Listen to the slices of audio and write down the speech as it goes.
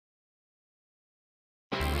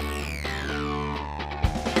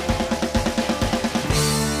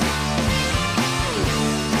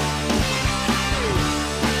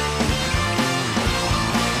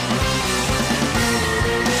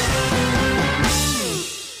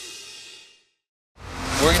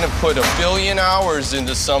we're going to put 1 billion hours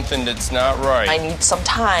into something that's not right. I need some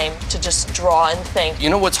time to just draw and think. You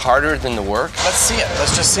know what's harder than the work? Let's see it.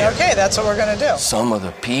 Let's just see it. Okay, that's what we're going to do. Some of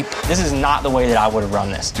the people. This is not the way that I would have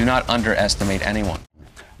run this. Do not underestimate anyone.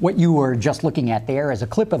 What you were just looking at there is a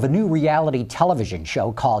clip of a new reality television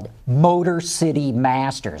show called Motor City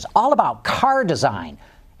Masters, all about car design.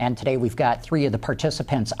 And today we've got 3 of the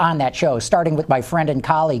participants on that show, starting with my friend and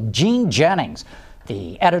colleague, Jean Jennings.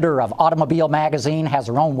 The editor of Automobile Magazine, has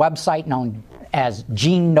her own website known as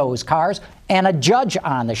Jean Knows Cars, and a judge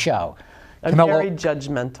on the show. Very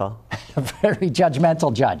judgmental. A very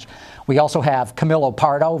judgmental judge. We also have Camilo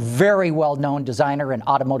Pardo, very well-known designer in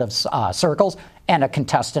automotive circles, and a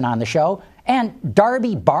contestant on the show. And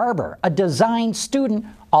Darby Barber, a design student,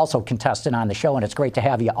 also contestant on the show. And it's great to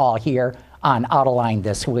have you all here on Autoline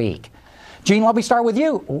this week. Jean, let me start with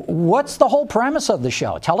you. What's the whole premise of the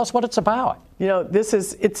show? Tell us what it's about. You know,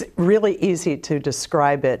 it's really easy to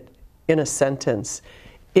describe it in a sentence.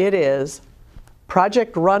 It is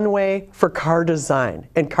Project Runway for car design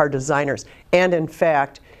and car designers. And in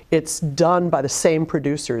fact, it's done by the same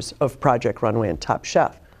producers of Project Runway and Top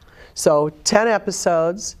Chef. So 10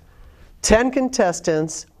 episodes, 10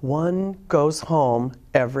 contestants, 1 goes home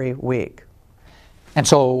every week. And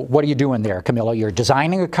so what are you doing there, Camilo? You're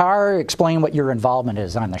designing a car? Explain what your involvement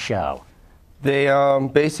is on the show. They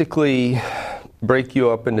basically break you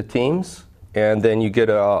up into teams, and then you get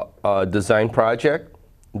a design project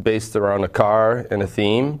based around a car and a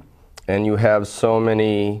theme, and you have so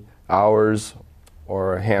many hours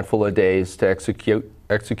or a handful of days to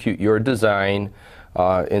execute your design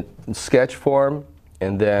in sketch form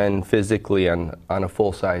and then physically on a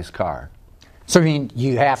full-size car. So you mean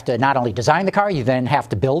you have to not only design the car, you then have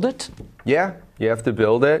to build it? Yeah, you have to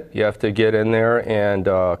build it. You have to get in there and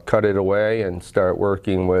cut it away and start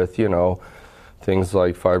working with, you know, things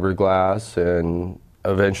like fiberglass and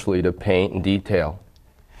eventually to paint and detail.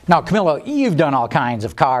 Now, Camilo, you've done all kinds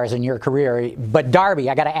of cars in your career, but Darby,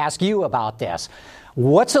 I got to ask you about this.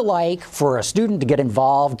 What's it like for a student to get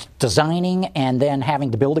involved designing and then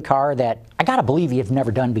having to build a car that I got to believe you've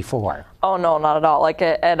never done before? Oh, no, not at all. Like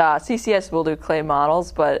at CCS, we'll do clay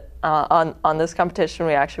models, but on this competition,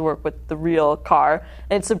 we actually work with the real car.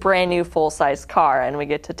 It's a brand new full-size car, and we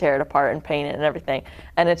get to tear it apart and paint it and everything.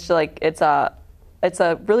 And it's like it's a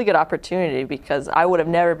really good opportunity because I would have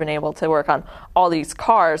never been able to work on all these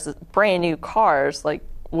cars, brand new cars, like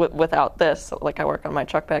without this. Like I work on my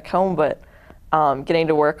truck back home, but getting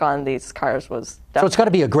to work on these cars was definitely... So it's got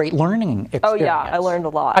to be a great learning experience. Oh, yeah, I learned a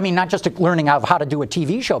lot. I mean, not just learning of how to do a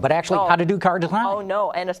TV show, but actually how to do car design. Oh,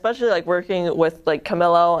 no, and especially like working with like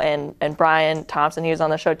Camilo and Brian Thompson, he was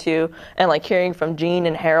on the show too, and like hearing from Jean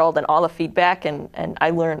and Harold and all the feedback, and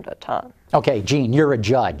I learned a ton. Okay, Jean, you're a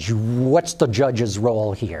judge. What's the judge's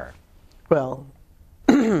role here? Well,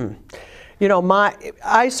 you know,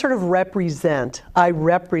 I sort of represent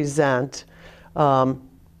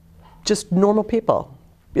just normal people,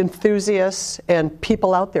 enthusiasts and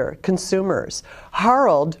people out there, consumers.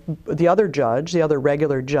 Harold, the other judge, the other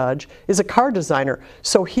regular judge, is a car designer,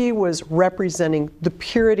 so he was representing the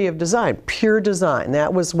purity of design, pure design.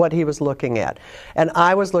 That was what he was looking at. And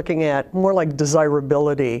I was looking at more like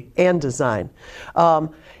desirability and design. You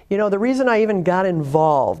know, the reason I even got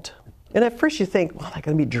involved, and at first you think, well, they're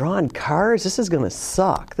going to be drawing cars? This is going to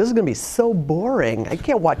suck. This is going to be so boring. I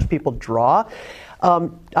can't watch people draw.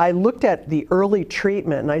 I looked at the early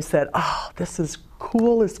treatment and I said, oh, this is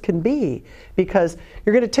cool as can be, because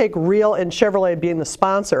you're going to take real, and Chevrolet being the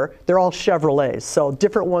sponsor, they're all Chevrolets, so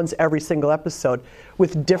different ones every single episode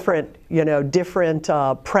with different, you know, different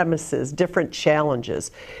premises, different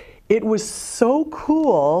challenges. It was so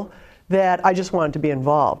cool that I just wanted to be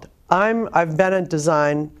involved. I've been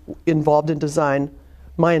involved in design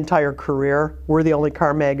my entire career. We're the only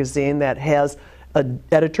car magazine that has an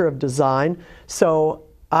editor of design. So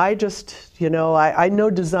I just, you know, I know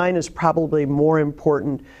design is probably more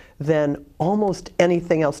important than almost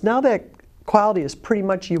anything else. Now that quality is pretty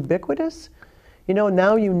much ubiquitous, you know,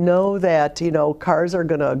 now you know that, you know, cars are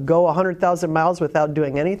going to go 100,000 miles without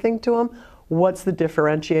doing anything to them. What's the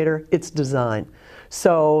differentiator? It's design.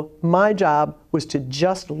 So my job was to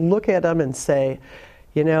just look at them and say,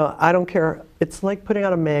 you know, I don't care. It's like putting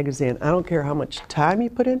out a magazine. I don't care how much time you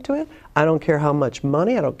put into it. I don't care how much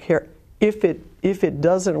money. I don't care. If it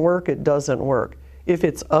doesn't work, it doesn't work. If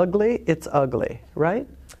it's ugly, it's ugly, right?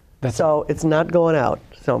 So it's not going out.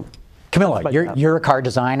 So Camilla, my you're, job. you're a car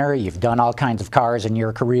designer. You've done all kinds of cars in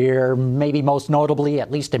your career. Maybe most notably,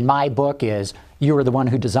 at least in my book, is you were the one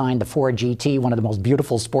who designed the Ford GT, one of the most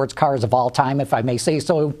beautiful sports cars of all time, if I may say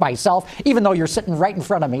so myself, even though you're sitting right in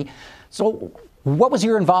front of me. So what was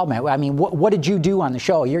your involvement? I mean, what did you do on the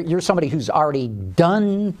show? You're somebody who's already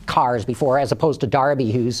done cars before, as opposed to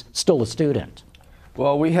Darby, who's still a student.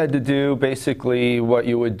 Well, we had to do basically what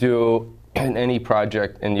you would do in any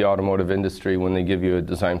project in the automotive industry when they give you a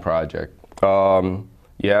design project.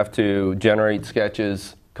 You have to generate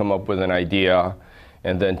sketches, come up with an idea,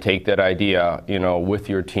 and then take that idea, with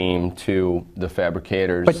your team to the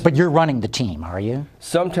fabricators. But you're running the team, are you?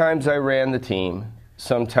 Sometimes I ran the team.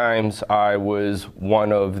 Sometimes I was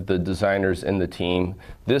one of the designers in the team.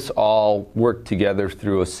 This all worked together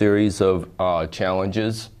through a series of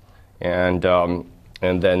challenges,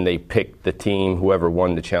 and then they picked the team. Whoever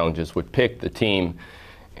won the challenges would pick the team.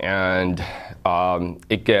 And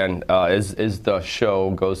again, as the show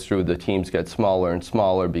goes through, the teams get smaller and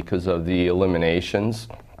smaller because of the eliminations.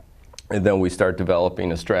 And then we start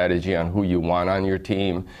developing a strategy on who you want on your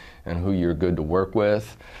team and who you're good to work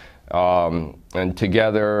with. And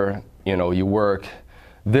together, you work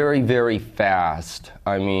very, very fast.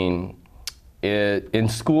 I mean, in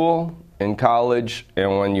school, in college,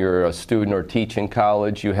 and when you're a student or teach in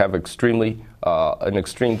college, you have an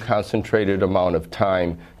extreme concentrated amount of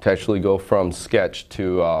time to actually go from sketch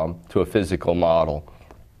to a physical model.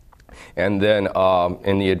 And then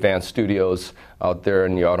in the advanced studios out there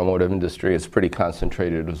in the automotive industry, it's pretty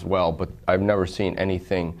concentrated as well. But I've never seen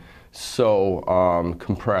anything so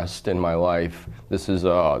compressed in my life. This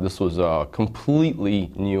was a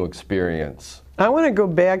completely new experience. I want to go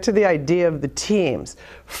back to the idea of the teams.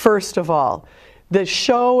 First of all, the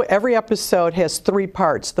show, every episode has 3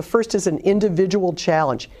 parts. The first is an individual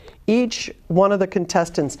challenge. Each one of the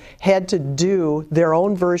contestants had to do their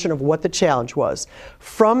own version of what the challenge was.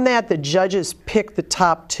 From that, the judges picked the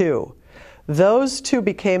top 2. Those 2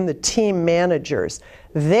 became the team managers.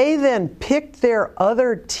 They then picked their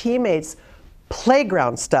other teammates'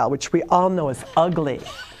 playground style, which we all know is ugly.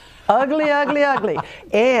 Ugly, ugly, ugly.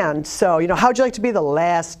 And so, how'd you like to be the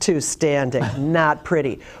last 2 standing? Not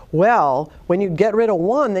pretty. Well, when you get rid of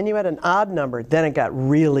one, then you had an odd number. Then it got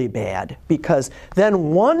really bad because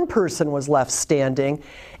then one person was left standing,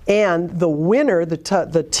 and the winner,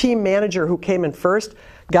 the team manager who came in first,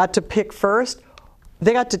 got to pick first.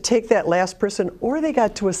 They got to take that last person, or they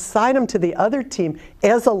got to assign them to the other team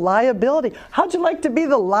as a liability. How'd you like to be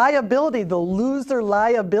the liability, the loser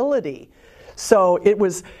liability? So it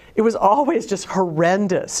was always just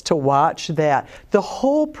horrendous to watch that. The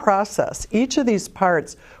whole process, each of these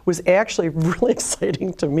parts, was actually really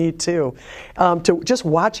exciting to me too, to just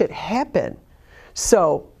watch it happen.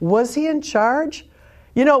 So was he in charge?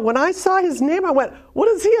 When I saw his name, I went, what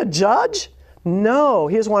is he, a judge? No,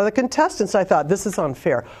 he was one of the contestants. I thought, this is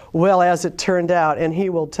unfair. Well, as it turned out, and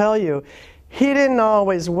he will tell you, he didn't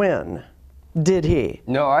always win. Did he?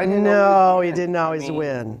 No, I didn't. No, he didn't always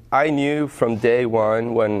win. I knew from day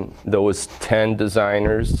one when there was 10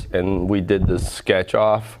 designers and we did the sketch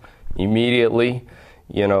off immediately,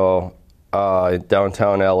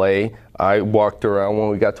 downtown LA. I walked around, when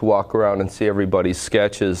we got to walk around and see everybody's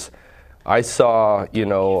sketches, I saw,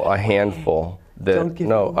 a handful that,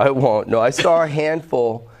 no, I won't. No, I saw a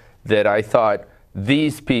handful that I thought,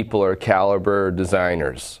 these people are caliber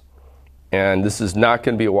designers. And this is not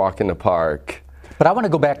going to be a walk in the park. But I want to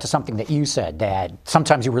go back to something that you said, Dad.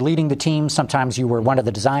 Sometimes you were leading the team, sometimes you were one of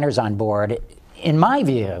the designers on board. In my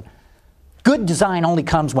view, good design only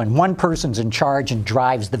comes when one person's in charge and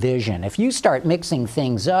drives the vision. If you start mixing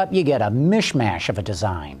things up, you get a mishmash of a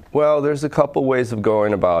design. Well, there's a couple ways of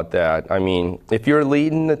going about that. I mean, if you're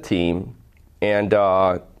leading the team and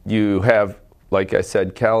you have, like I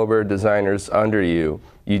said, caliber designers under you,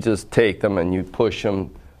 you just take them and you push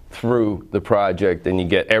them through the project and you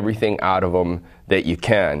get everything out of them that you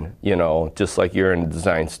can, just like you're in a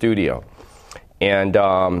design studio. And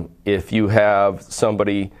if you have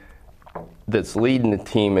somebody that's leading the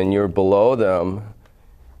team and you're below them,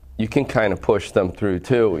 you can kind of push them through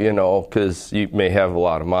too, because you may have a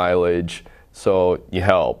lot of mileage, so you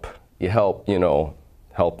help,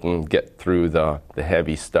 help them get through the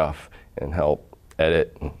heavy stuff and help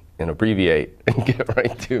edit and abbreviate and get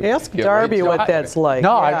right to. Ask Darby what that's like.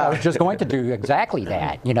 No, I was just going to do exactly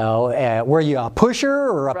that. Were you a pusher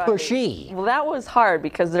or a pushy? Well, that was hard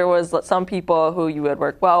because there was some people who you would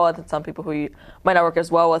work well with and some people who you might not work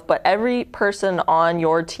as well with. But every person on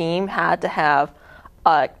your team had to have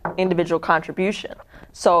an individual contribution.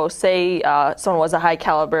 So say someone was a high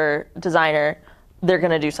caliber designer, they're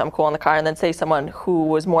going to do something cool in the car. And then say someone who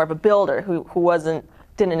was more of a builder, who wasn't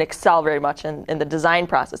didn't excel very much in the design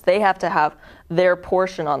process. They have to have their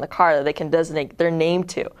portion on the car that they can designate their name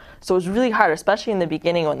to. So it was really hard, especially in the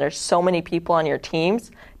beginning when there's so many people on your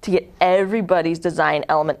teams, to get everybody's design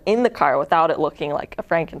element in the car without it looking like a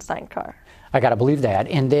Frankenstein car. I got to believe that.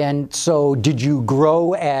 And then, so did you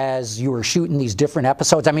grow as you were shooting these different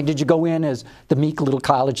episodes? I mean, did you go in as the meek little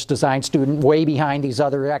college design student way behind these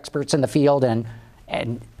other experts in the field? And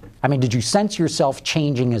I mean, did you sense yourself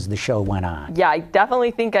changing as the show went on? Yeah, I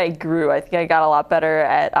definitely think I grew. I think I got a lot better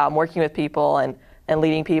at working with people and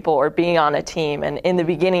leading people or being on a team. And in the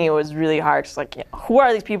beginning, it was really hard. Just like, who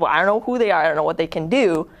are these people? I don't know who they are. I don't know what they can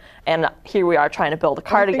do. And here we are trying to build a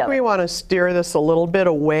car together. I think we want to steer this a little bit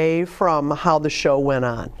away from how the show went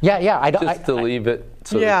on. Yeah. Just to leave it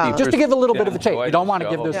so Yeah. that people Just to give a little bit of a taste. enjoy You don't the want to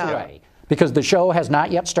show. give this Yeah. away. Because the show has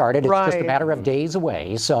not yet started. It's just a Right. matter of days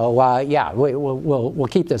away. So, we'll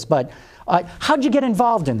keep this. But how'd you get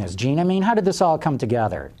involved in this, Gene? I mean, how did this all come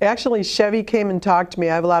together? Actually, Chevy came and talked to me.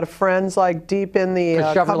 I have a lot of friends like deep in the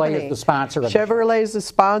 'Cause Chevrolet company. is the sponsor of the show. Chevrolet is the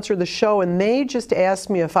sponsor of the show, and they just asked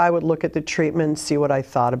me if I would look at the treatment and see what I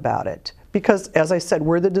thought about it. Because, as I said,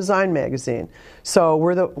 we're the design magazine, so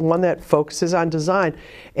we're the one that focuses on design.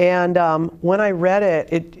 And when I read it,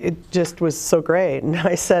 it just was so great. And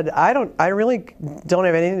I said, I really don't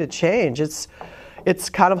have anything to change. It's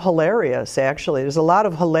kind of hilarious, actually. There's a lot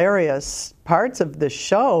of hilarious parts of the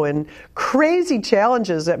show and crazy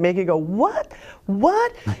challenges that make you go, what?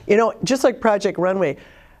 You know, just like Project Runway.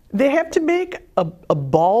 They have to make a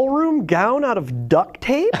ballroom gown out of duct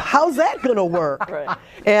tape? How's that going to work? Right.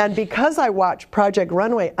 And because I watched Project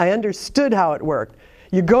Runway, I understood how it worked.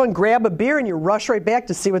 You go and grab a beer and you rush right back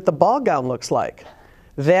to see what the ball gown looks like.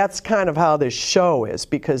 That's kind of how this show is,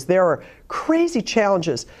 because there are crazy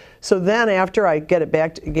challenges. So then after I gave it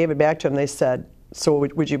back to them, they said, so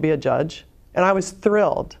would you be a judge? And I was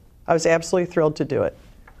thrilled. I was absolutely thrilled to do it.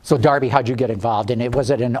 So, Darby, how'd you get involved in it? Was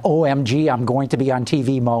it an OMG, I'm going to be on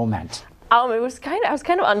TV moment? I was kind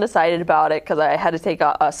of undecided about it because I had to take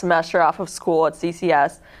a semester off of school at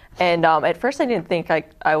CCS, and at first I didn't think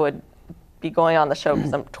I would be going on the show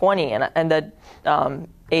because I'm 20, and the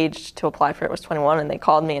age to apply for it was 21, and they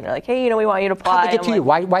called me and they're like, hey, we want you to apply. How'd they get to I'm you?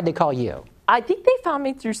 like, Why'd they call you? I think they found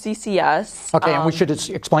me through CCS. Okay, and we should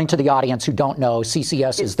explain to the audience who don't know,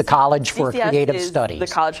 CCS is the College for CCS Creative is Studies. the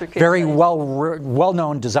College for Creative Very Studies.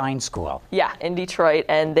 well-known design school. Yeah, in Detroit,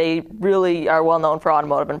 and they really are well known for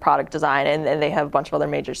automotive and product design, and they have a bunch of other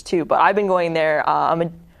majors too. But I've been going there.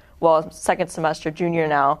 I'm second semester junior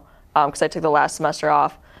now because I took the last semester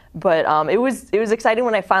off. But it was exciting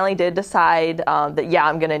when I finally did decide that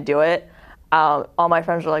I'm going to do it. All my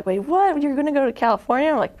friends were like, wait, what? You're going to go to California?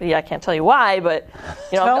 I'm like, yeah, I can't tell you why, but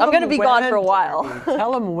I'm going to be gone for a while.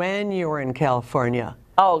 Tell them when you were in California.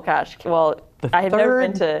 Oh, gosh. Well, I have never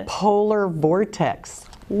been Third to... polar vortex.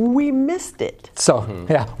 We missed it. So,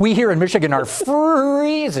 yeah, we here in Michigan are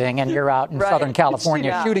freezing, and you're out in Right. Southern California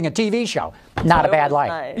Yeah. shooting a TV show. Not a It bad was life.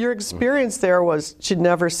 nice. Your experience there was she'd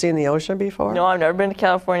never seen the ocean before? No, I've never been to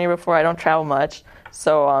California before. I don't travel much.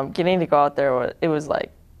 So getting to go out there, it was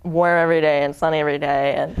like warm every day and sunny every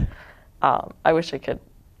day. And I wish I could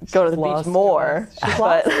go to the beach lost more.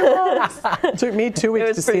 But It took me 2 it weeks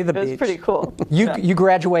to was, see the it was beach. pretty cool. You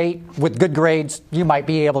graduate with good grades, you might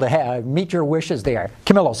be able to meet your wishes there.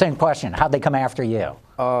 Camillo, same question. How'd they come after you?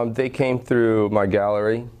 They came through my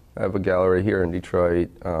gallery. I have a gallery here in Detroit,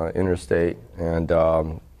 Interstate, and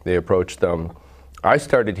they approached them. I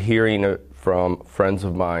started hearing it from friends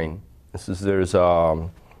of mine. There's a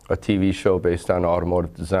TV show based on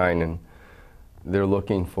automotive design, and they're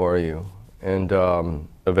looking for you. And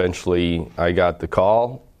eventually, I got the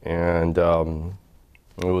call, and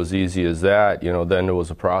it was easy as that. Then there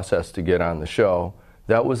was a process to get on the show.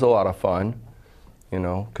 That was a lot of fun,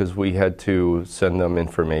 because we had to send them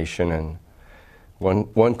information. And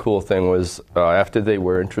one cool thing was after they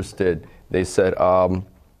were interested, they said,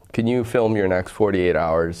 "Can you film your next 48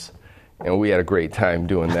 hours?" And we had a great time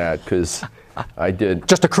doing that because I did.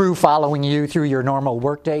 Just a crew following you through your normal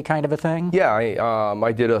workday kind of a thing? Yeah,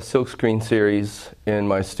 I did a silkscreen series in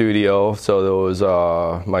my studio. So there was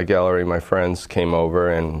my gallery, my friends came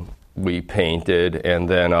over and we painted, and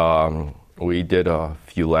then we did a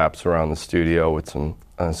few laps around the studio with some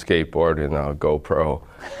skateboard and a GoPro,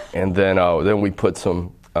 and then we put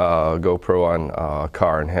some GoPro on a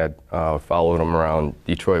car and had followed them around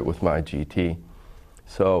Detroit with my GT.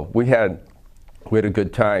 So we had a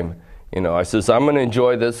good time. I says, I'm going to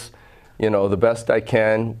enjoy this, the best I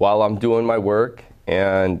can while I'm doing my work.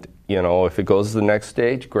 And, if it goes to the next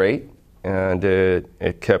stage, great. And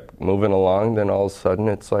it kept moving along. Then all of a sudden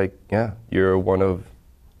it's like, yeah, you're one of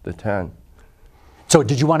the 10. So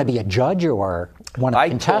did you want to be a judge or one of the I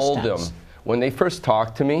contestants? told them, when they first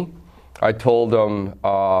talked to me, I told them,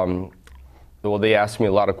 well, they asked me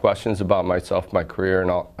a lot of questions about myself, my career,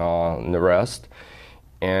 and the rest.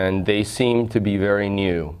 And they seem to be very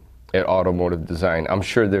new at automotive design. I'm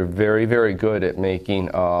sure they're very, very good at making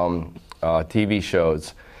TV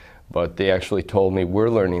shows. But they actually told me, we're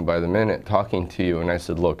learning by the minute talking to you. And I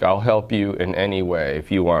said, look, I'll help you in any way.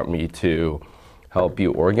 If you want me to help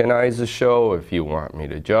you organize the show, if you want me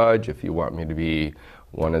to judge, if you want me to be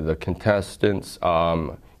one of the contestants,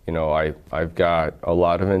 you know, I've got a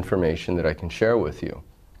lot of information that I can share with you.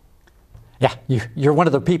 Yeah, you're one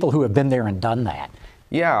of the people who have been there and done that.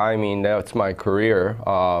 Yeah, I mean, that's my career,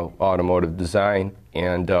 automotive design.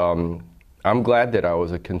 And I'm glad that I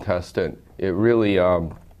was a contestant. It really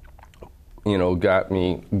you know, got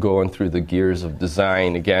me going through the gears of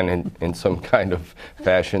design again in some kind of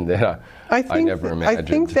fashion that I never imagined. I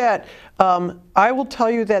think that I will tell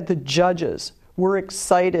you that the judges were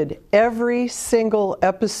excited every single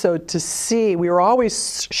episode to see. We were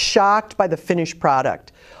always shocked by the finished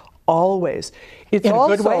product. Always. It's in a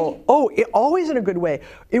also, good way? Always in a good way.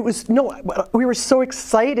 It was, we were so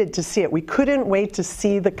excited to see it. We couldn't wait to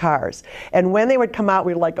see the cars. And when they would come out,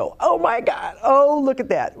 we were like, oh my God, oh, look at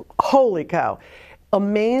that. Holy cow.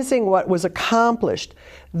 Amazing what was accomplished.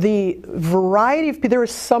 The variety of people, there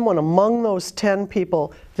is someone among those 10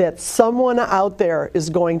 people that someone out there is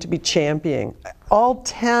going to be championing. All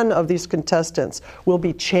 10 of these contestants will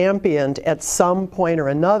be championed at some point or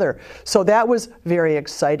another. So that was very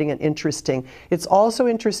exciting and interesting. It's also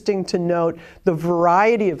interesting to note the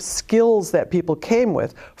variety of skills that people came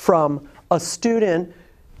with, from a student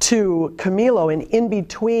to Camilo, and in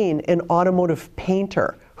between an automotive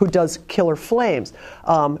painter who does killer flames,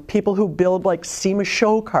 people who build like SEMA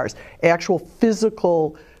show cars, actual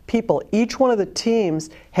physical people. Each one of the teams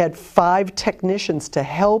had 5 technicians to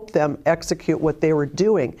help them execute what they were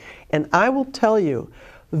doing. And I will tell you,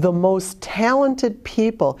 the most talented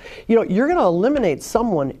people, you know, you're going to eliminate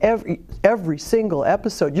someone every single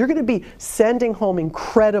episode. You're going to be sending home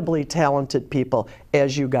incredibly talented people,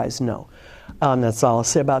 as you guys know. That's all I'll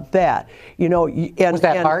say about that. You know, Was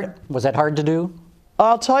that hard? Was that hard to do?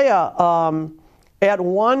 I'll tell you, at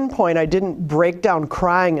one point I didn't break down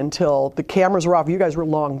crying until the cameras were off. You guys were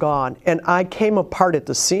long gone, and I came apart at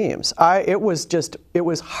the seams. It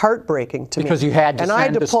was heartbreaking to me. Because you had to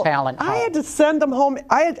send this talent home. I had to send them home.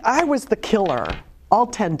 I was the killer, all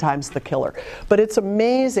 10 times the killer. But it's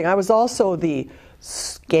amazing. I was also the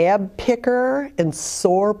scab picker and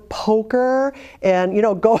sore poker, and you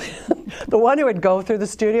know, the one who would go through the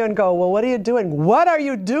studio and go, well, what are you doing? What are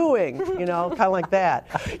you doing? You know, kind of like that.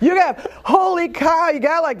 Holy cow, you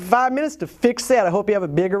got like 5 minutes to fix that. I hope you have a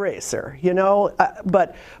big eraser, you know.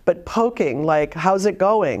 But poking, like, how's it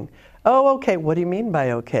going? Oh, okay. What do you mean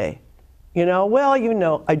by okay? You know, well, you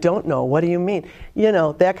know, I don't know. What do you mean? You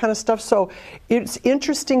know, that kind of stuff. So it's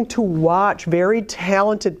interesting to watch very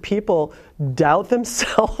talented people doubt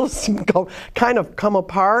themselves, kind of come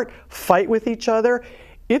apart, fight with each other.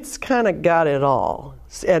 It's kind of got it all.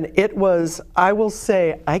 And it was, I will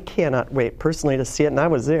say, I cannot wait personally to see it, and I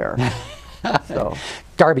was there. So.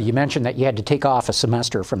 Darby, you mentioned that you had to take off a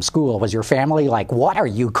semester from school. Was your family like, what, are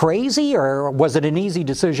you crazy? Or was it an easy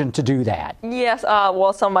decision to do that? Yes,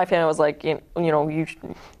 well, some of my family was like, you know, you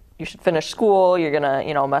should finish school, you're gonna,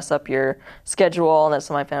 you know, mess up your schedule, and then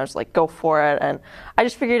some of my family was like, go for it. And I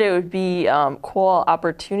just figured it would be cool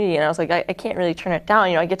opportunity, and I was like, I can't really turn it down.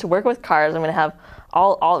 You know, I get to work with cars, I'm gonna have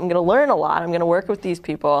I'm gonna learn a lot, I'm gonna work with these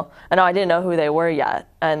people. And I didn't know who they were yet.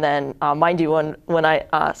 And then, mind you, when I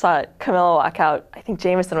saw Camilo walk out, I think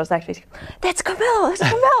Jameson was next to me. He goes, that's Camilo, that's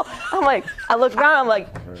Camilo. I'm like, I look around, I'm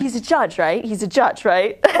like, he's a judge, right? He's a judge,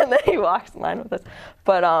 right? And then he walks in line with us.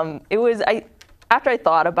 But it was, after I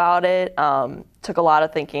thought about it, took a lot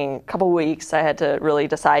of thinking, a couple weeks, I had to really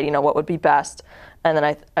decide, you know, what would be best. And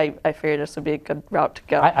then I figured this would be a good route to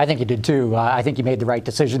go. I think you did too. I think you made the right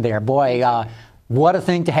decision there. Boy, what a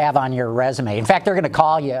thing to have on your resume. In fact, they're going to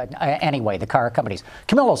call you anyway, the car companies.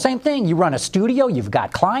 Camilo, same thing. You run a studio, you've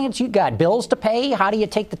got clients, you've got bills to pay. How do you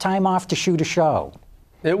take the time off to shoot a show?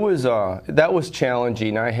 It was, that was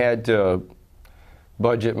challenging. I had to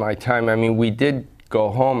budget my time. I mean, we did go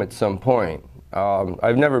home at some point.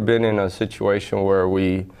 I've never been in a situation where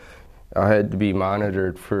I had to be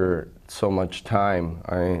monitored for so much time.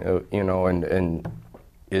 You know, and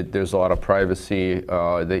there's a lot of privacy.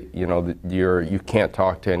 You know, you can't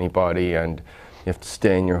talk to anybody, and you have to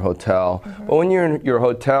stay in your hotel. Mm-hmm. But when you're in your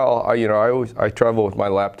hotel, you know, I travel with my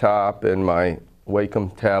laptop and my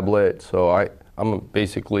Wacom tablet, so I'm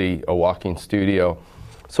basically a walking studio.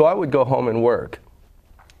 So I would go home and work,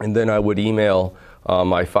 and then I would email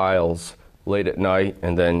my files late at night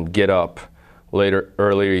and then get up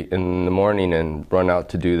early in the morning and run out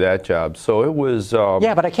to do that job. So it was...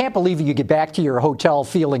 yeah, but I can't believe you get back to your hotel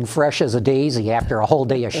feeling fresh as a daisy after a whole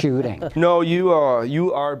day of shooting. No, you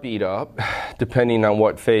are beat up, depending on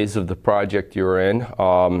what phase of the project you're in,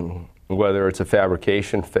 whether it's a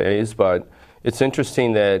fabrication phase. But it's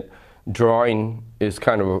interesting that drawing is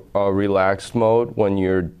kind of a relaxed mode when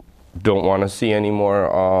you don't want to see any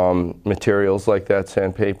more materials like that,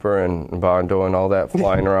 sandpaper and Bondo and all that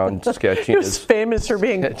flying around. Sketching He was famous for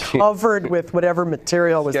being covered with whatever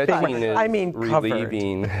material was sketching is I mean,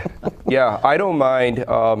 relieving. Yeah, I don't mind.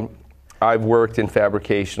 I've worked in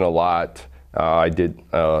fabrication a lot. I did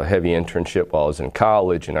a heavy internship while I was in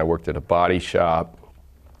college, and I worked at a body shop.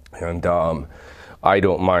 And I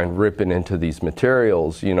don't mind ripping into these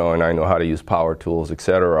materials, you know, and I know how to use power tools,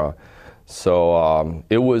 etc. So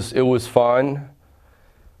it was fun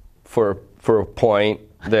for a point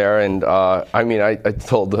there, and I mean, I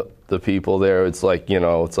told the people there, it's like, you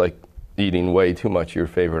know, it's like eating way too much of your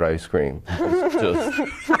favorite ice cream. It's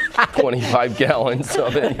just 25 gallons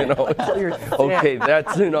of it, you know. Okay,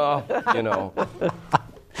 that's enough, you know.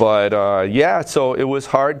 But yeah, so it was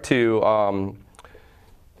hard to.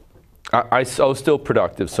 I was still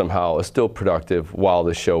productive somehow. I was still productive while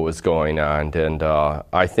the show was going on, and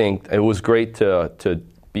I think it was great to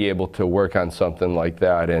be able to work on something like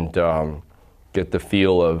that and get the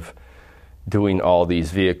feel of doing all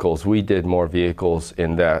these vehicles. We did more vehicles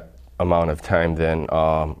in that amount of time than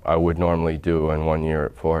I would normally do in 1 year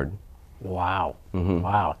at Ford. Wow. Mm-hmm.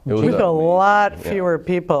 Wow. With a lot fewer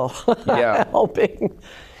people Yeah. helping.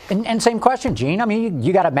 And same question, Gene. I mean,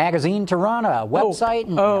 you got a magazine to run, a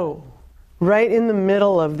website. Right in the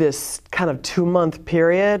middle of this kind of 2-month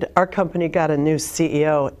period, our company got a new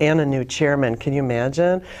CEO and a new chairman. Can you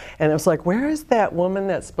imagine? And it was like, where is that woman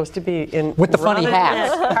that's supposed to be in with the funny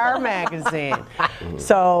hat? Car magazine.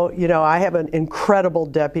 So, you know, I have an incredible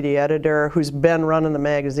deputy editor who's been running the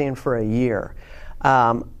magazine for a year.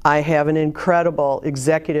 I have an incredible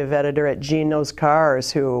executive editor at Gene Knows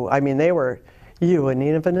Cars who, I mean, you wouldn't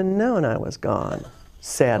even have known I was gone.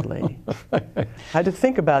 Sadly. I had to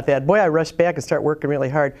think about that. Boy, I rushed back and started working really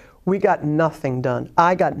hard. We got nothing done.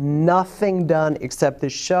 I got nothing done except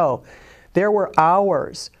this show. There were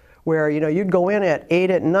hours where, you know, you'd go in at 8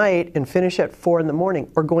 at night and finish at 4 in the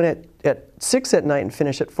morning, or go in at 6 at night and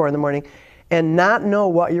finish at 4 in the morning, and not know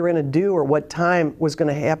what you were going to do or what time was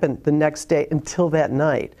going to happen the next day until that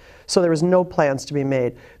night. So there was no plans to be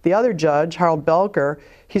made. The other judge, Harold Belker,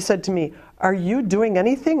 he said to me, "Are you doing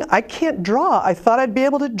anything? I can't draw. I thought I'd be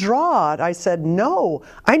able to draw." I said, "No,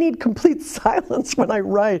 I need complete silence when I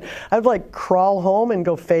write." I'd like crawl home and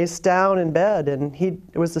go face down in bed, and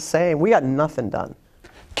it was the same. We got nothing done.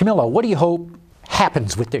 Camilla, what do you hope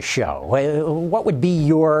happens with this show? What would be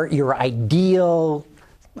your ideal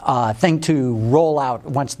thing to roll out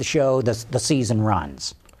once the season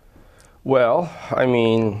runs? Well, I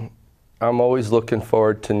mean, I'm always looking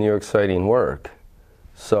forward to new exciting work.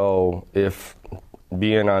 So if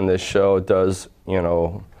being on this show does, you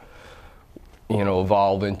know,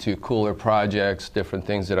 evolve into cooler projects, different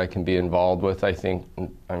things that I can be involved with, I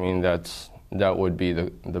mean, that would be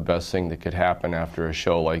the best thing that could happen after a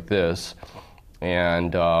show like this.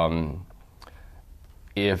 And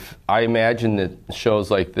if I imagine that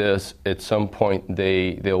shows like this, at some point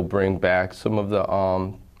they'll bring back some of the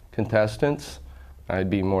contestants. I'd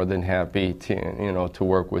be more than happy to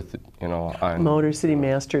work with, on Motor City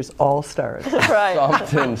Masters All-Stars.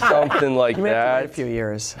 Right. something like You may have to wait that. a few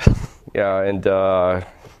years. Yeah, and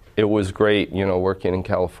it was great, working in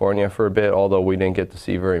California for a bit, although we didn't get to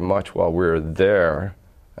see very much while we were there.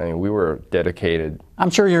 I mean, we were dedicated.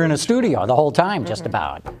 I'm sure you're in a studio the whole time, just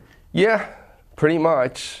about. Yeah, pretty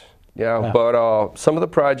much. Yeah, but some of the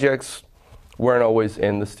projects weren't always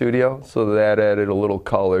in the studio, so that added a little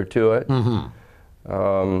color to it. Mm-hmm.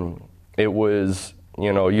 It was,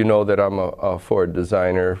 that I'm a Ford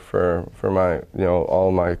designer for my,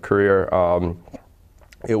 all my career.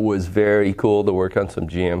 It was very cool to work on some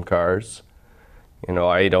GM cars.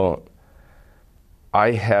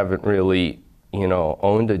 I haven't really,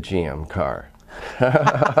 owned a GM car.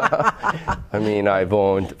 I mean, I've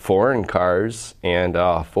owned foreign cars and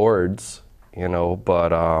Fords,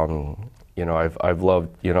 but I've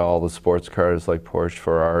loved, all the sports cars like Porsche,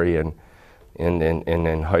 Ferrari, and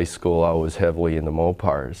in high school I was heavily into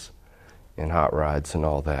Mopars and hot rods and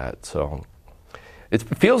all that. So it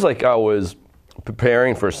feels like I was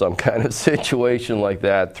preparing for some kind of situation like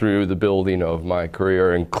that through the building of my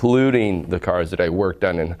career, including the cars that I worked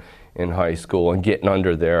on in high school and getting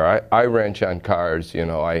under there. I wrench on cars,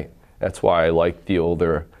 that's why I like the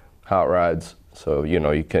older hot rods So, you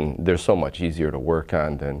know, they're so much easier to work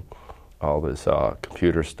on than all this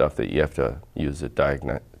computer stuff that you have to use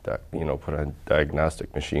put on a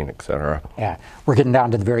diagnostic machine, etc. Yeah, we're getting down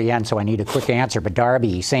to the very end, so I need a quick answer. But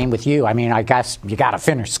Darby, same with you. I mean, I guess you got to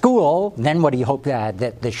finish school. Then what do you hope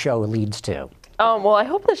that the show leads to? Well, I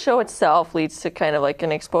hope the show itself leads to kind of like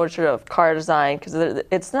an exposure of car design, because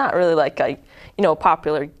it's not really like a,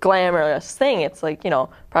 popular glamorous thing. It's like,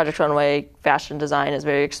 Project Runway fashion design is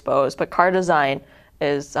very exposed, but car design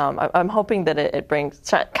is, I'm hoping that it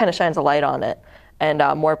kind of shines a light on it, and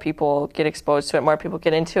more people get exposed to it, more people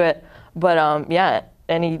get into it. But yeah,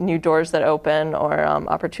 any new doors that open or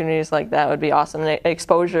opportunities like that would be awesome. And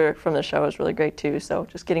exposure from the show is really great too, so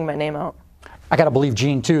just getting my name out. I got to believe,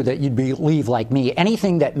 Gene, too, that you'd believe, like me,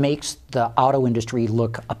 anything that makes the auto industry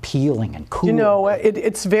look appealing and cool.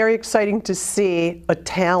 It's very exciting to see a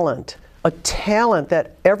talent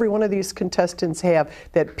that every one of these contestants have,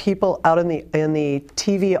 that people out in the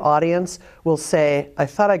TV audience will say, I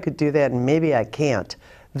thought I could do that and maybe I can't.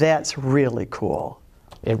 That's really cool.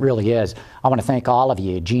 It really is. I want to thank all of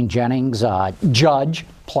you. Gene Jennings, Judge,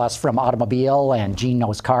 plus from Automobile and Gene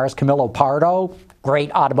Knows Cars. Camilo Pardo,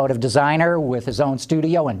 great automotive designer with his own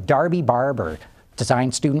studio. And Darby Barber,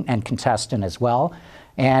 design student and contestant as well.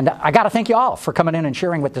 And I got to thank you all for coming in and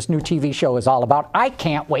sharing what this new TV show is all about. I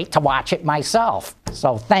can't wait to watch it myself.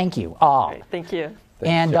 So thank you all. Great, thank you.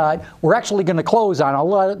 And we're actually going to close on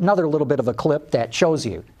another little bit of a clip that shows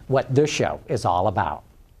you what this show is all about.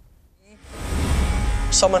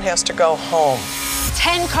 Someone has to go home.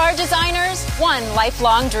 10 car designers, one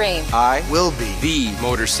lifelong dream. I will be The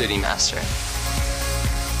Motor City Master.